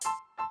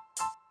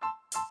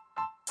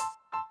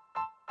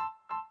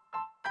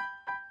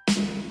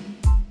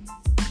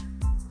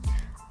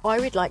I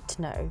would like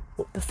to know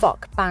what the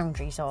fuck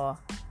boundaries are.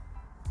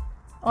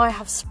 I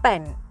have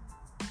spent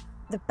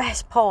the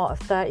best part of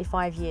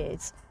 35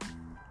 years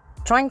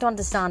trying to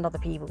understand other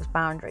people's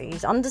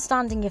boundaries,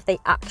 understanding if they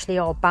actually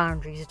are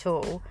boundaries at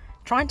all,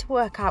 trying to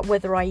work out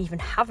whether I even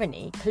have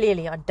any.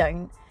 Clearly I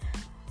don't.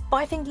 But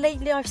I think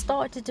lately I've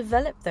started to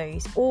develop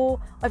those, or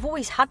I've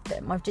always had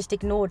them, I've just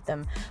ignored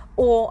them,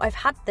 or I've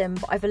had them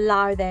but I've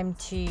allowed them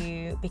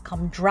to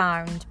become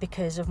drowned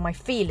because of my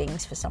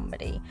feelings for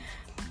somebody.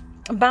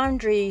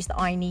 Boundaries that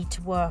I need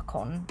to work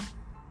on.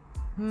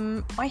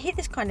 I hear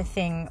this kind of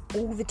thing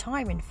all the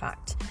time, in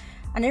fact,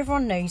 and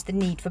everyone knows the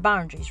need for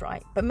boundaries,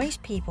 right? But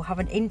most people have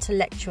an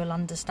intellectual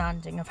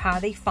understanding of how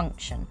they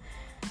function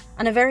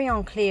and a very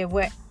unclear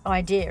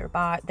idea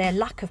about their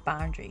lack of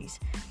boundaries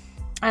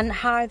and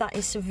how that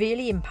is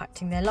severely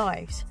impacting their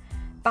lives.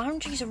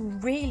 Boundaries are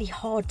really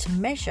hard to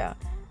measure.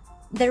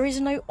 There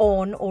is no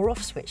on or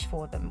off switch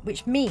for them,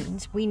 which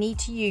means we need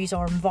to use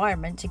our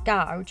environment to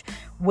gauge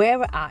where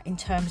we're at in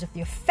terms of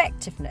the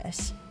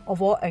effectiveness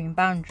of our own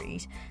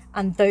boundaries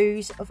and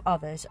those of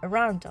others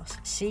around us.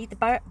 See,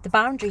 the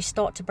boundaries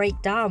start to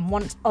break down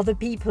once other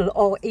people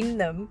are in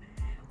them,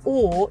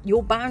 or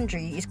your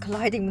boundary is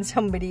colliding with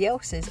somebody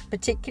else's,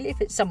 particularly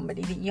if it's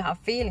somebody that you have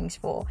feelings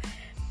for.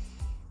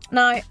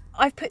 Now,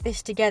 I've put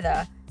this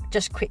together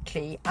just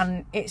quickly,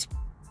 and it's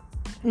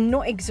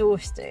not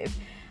exhaustive,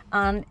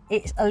 and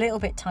it's a little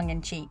bit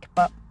tongue-in-cheek,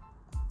 but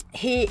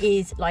here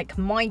is like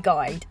my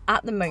guide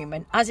at the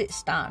moment as it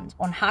stands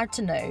on how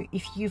to know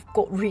if you've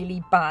got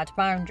really bad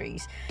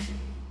boundaries.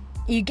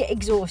 You get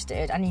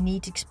exhausted and you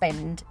need to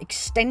spend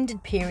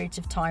extended periods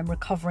of time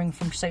recovering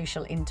from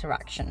social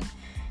interaction.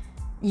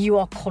 You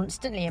are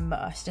constantly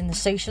immersed in the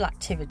social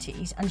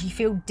activities and you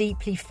feel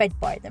deeply fed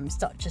by them,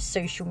 such as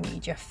social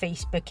media,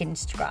 Facebook,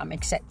 Instagram,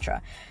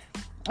 etc.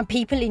 And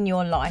people in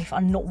your life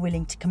are not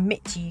willing to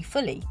commit to you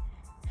fully.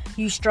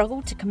 You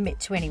struggle to commit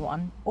to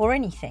anyone or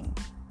anything.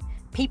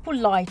 People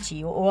lie to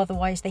you, or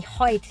otherwise they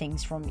hide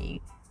things from you.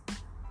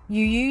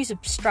 You use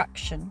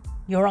abstraction,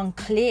 you're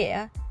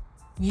unclear,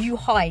 you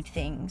hide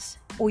things,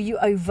 or you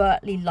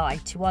overtly lie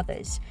to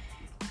others.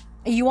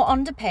 You are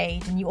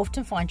underpaid and you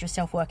often find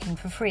yourself working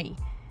for free.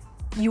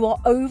 You are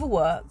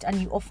overworked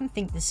and you often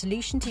think the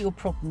solution to your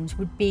problems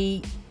would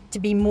be to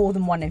be more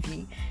than one of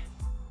you.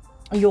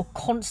 You're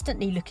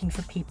constantly looking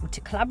for people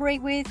to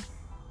collaborate with.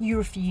 You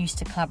refuse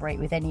to collaborate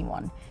with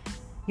anyone.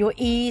 You're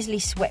easily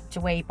swept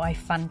away by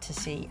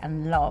fantasy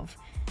and love.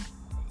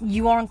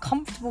 You are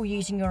uncomfortable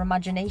using your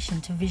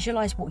imagination to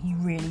visualize what you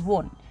really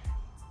want.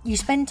 You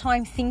spend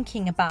time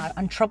thinking about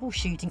and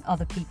troubleshooting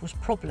other people's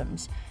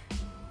problems.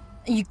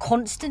 You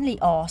constantly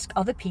ask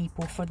other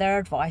people for their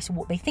advice or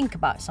what they think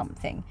about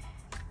something.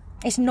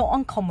 It's not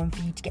uncommon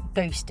for you to get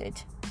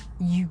ghosted.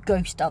 You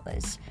ghost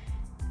others.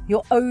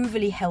 You're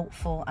overly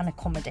helpful and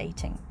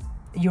accommodating.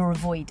 You're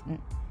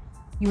avoidant.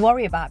 You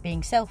worry about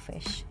being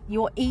selfish.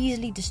 You are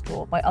easily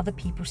distraught by other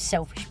people's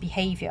selfish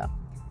behaviour.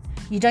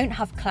 You don't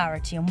have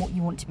clarity on what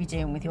you want to be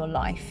doing with your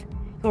life.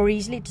 You're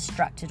easily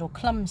distracted or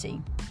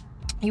clumsy.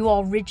 You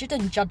are rigid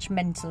and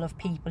judgmental of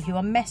people who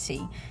are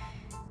messy.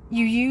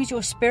 You use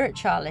your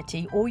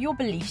spirituality or your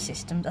belief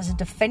systems as a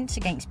defence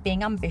against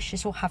being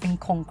ambitious or having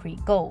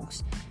concrete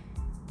goals.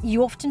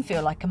 You often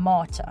feel like a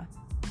martyr.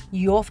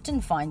 You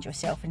often find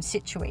yourself in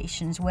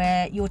situations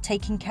where you're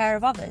taking care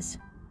of others.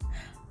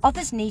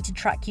 Others need to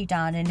track you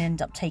down and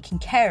end up taking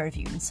care of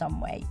you in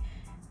some way.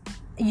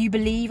 You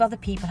believe other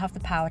people have the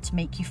power to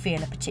make you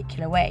feel a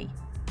particular way.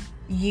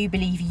 You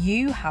believe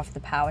you have the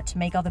power to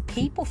make other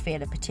people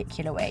feel a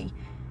particular way.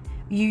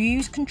 You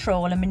use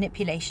control and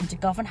manipulation to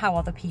govern how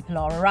other people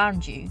are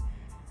around you.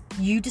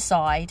 You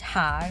decide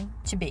how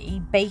to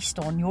be based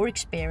on your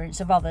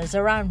experience of others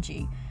around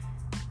you.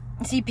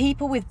 See,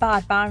 people with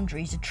bad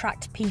boundaries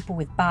attract people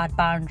with bad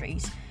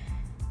boundaries.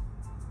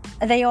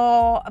 They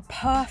are a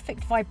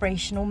perfect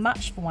vibrational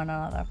match for one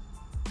another.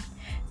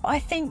 But I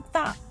think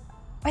that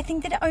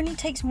it only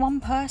takes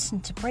one person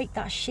to break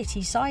that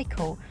shitty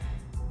cycle.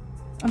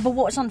 But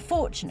what's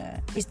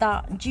unfortunate is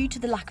that due to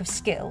the lack of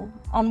skill,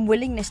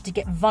 unwillingness to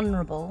get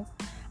vulnerable,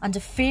 and a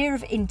fear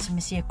of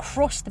intimacy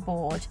across the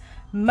board,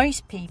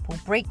 most people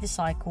break the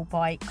cycle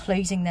by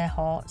closing their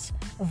hearts,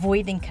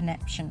 avoiding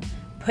connection,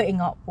 putting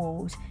up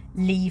walls,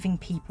 leaving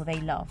people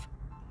they love.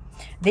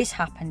 This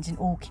happens in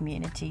all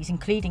communities,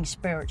 including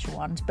spiritual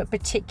ones, but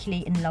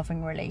particularly in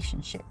loving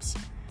relationships.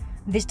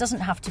 This doesn't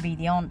have to be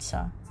the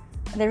answer.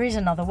 There is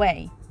another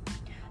way.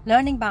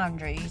 Learning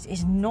boundaries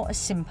is not as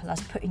simple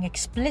as putting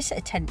explicit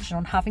attention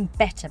on having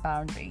better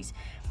boundaries.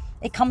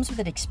 It comes with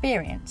an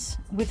experience,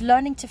 with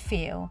learning to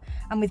feel,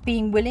 and with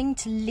being willing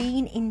to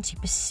lean into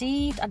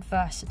perceived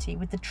adversity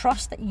with the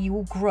trust that you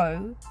will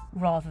grow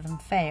rather than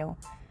fail.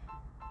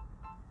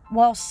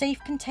 While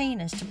safe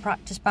containers to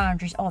practice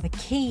boundaries are the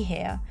key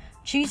here,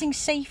 choosing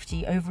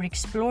safety over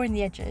exploring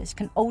the edges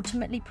can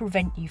ultimately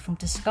prevent you from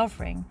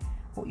discovering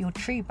what your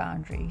true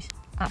boundaries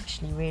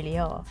actually really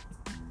are.